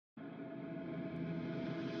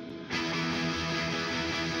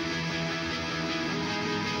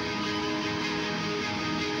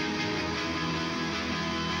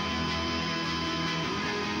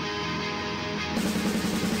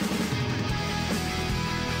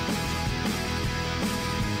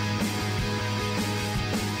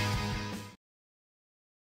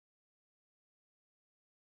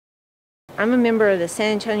I'm a member of the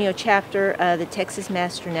San Antonio chapter of the Texas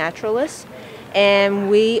Master Naturalists, and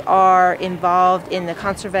we are involved in the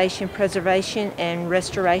conservation, preservation, and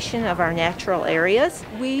restoration of our natural areas.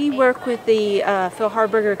 We work with the Phil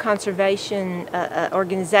Harburger Conservation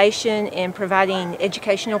Organization in providing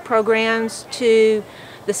educational programs to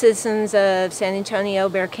the citizens of San Antonio,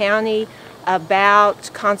 Bexar County, about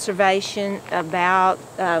conservation, about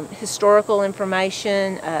historical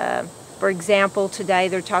information. For example, today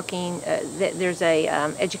they're talking, there's a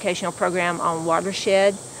educational program on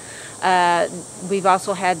watershed. We've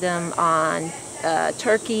also had them on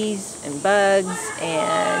turkeys and bugs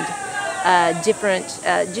and different,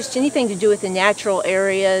 just anything to do with the natural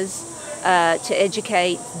areas, to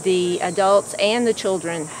educate the adults and the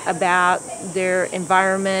children about their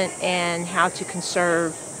environment and how to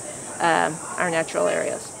conserve our natural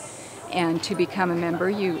areas. And to become a member,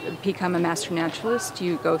 you become a Master Naturalist.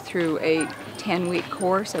 You go through a 10-week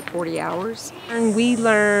course of 40 hours. And we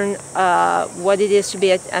learn what it is to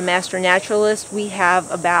be a Master Naturalist. We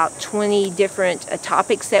have about 20 different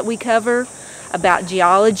topics that we cover about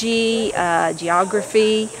geology,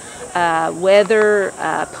 geography, weather,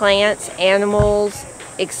 plants, animals,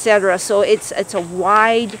 etc. So it's a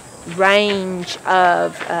wide range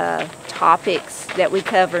of topics that we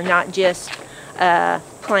cover, not just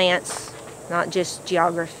plants, not just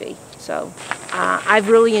geography. So I've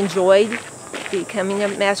really enjoyed becoming a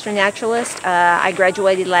Master Naturalist. I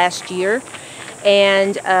graduated last year,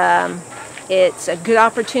 and it's a good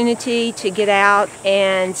opportunity to get out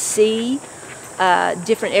and see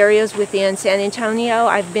different areas within San Antonio.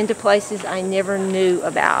 I've been to places I never knew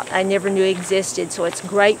about, I never knew existed, so it's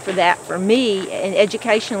great for that for me. And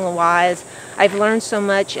educational wise, I've learned so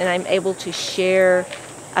much, and I'm able to share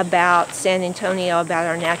about San Antonio, about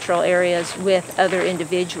our natural areas with other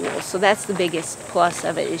individuals. So that's the biggest plus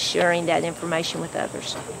of it, is sharing that information with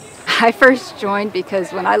others. I first joined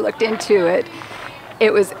because when I looked into it,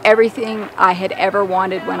 it was everything I had ever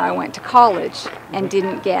wanted when I went to college and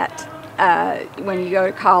didn't get. When you go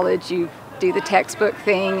to college, you do the textbook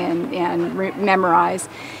thing and memorize.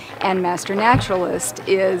 And Master Naturalist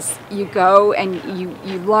is you go and you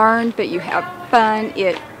learn, but you have fun.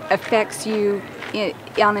 It affects you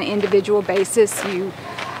on an individual basis. You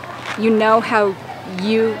know how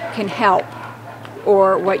you can help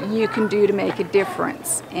or what you can do to make a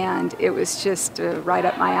difference, and it was just right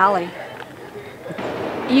up my alley.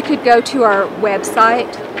 You could go to our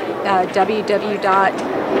website,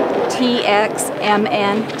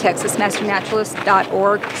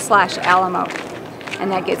 www.texasmasternaturalist.org/Alamo,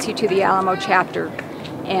 and that gets you to the Alamo chapter.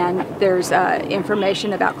 And there's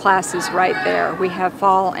information about classes right there. We have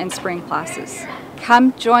fall and spring classes.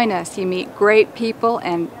 Come join us. You meet great people,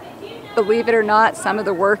 and believe it or not, some of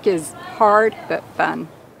the work is hard but fun.